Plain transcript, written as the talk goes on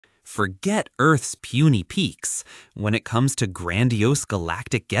Forget Earth's puny peaks. When it comes to grandiose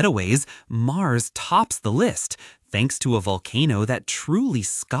galactic getaways, Mars tops the list, thanks to a volcano that truly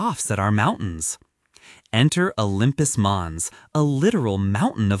scoffs at our mountains. Enter Olympus Mons, a literal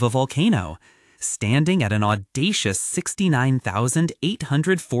mountain of a volcano. Standing at an audacious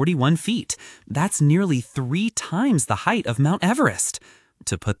 69,841 feet, that's nearly 3 times the height of Mount Everest.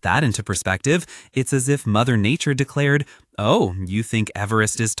 To put that into perspective, it's as if Mother Nature declared, "Oh, you think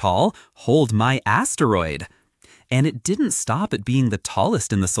Everest is tall? Hold my asteroid." And it didn't stop at being the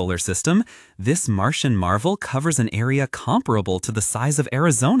tallest in the solar system. This Martian marvel covers an area comparable to the size of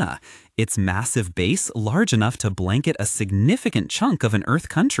Arizona, its massive base large enough to blanket a significant chunk of an Earth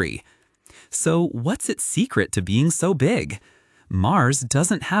country. So what's its secret to being so big? Mars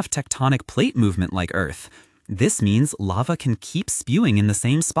doesn't have tectonic plate movement like Earth. This means lava can keep spewing in the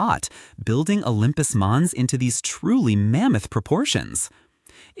same spot, building Olympus Mons into these truly mammoth proportions.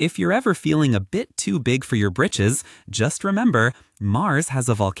 If you're ever feeling a bit too big for your britches, just remember, Mars has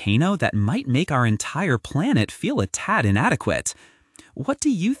a volcano that might make our entire planet feel a tad inadequate. What do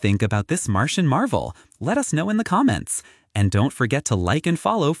you think about this Martian marvel? Let us know in the comments. And don't forget to like and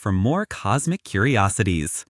follow for more cosmic curiosities.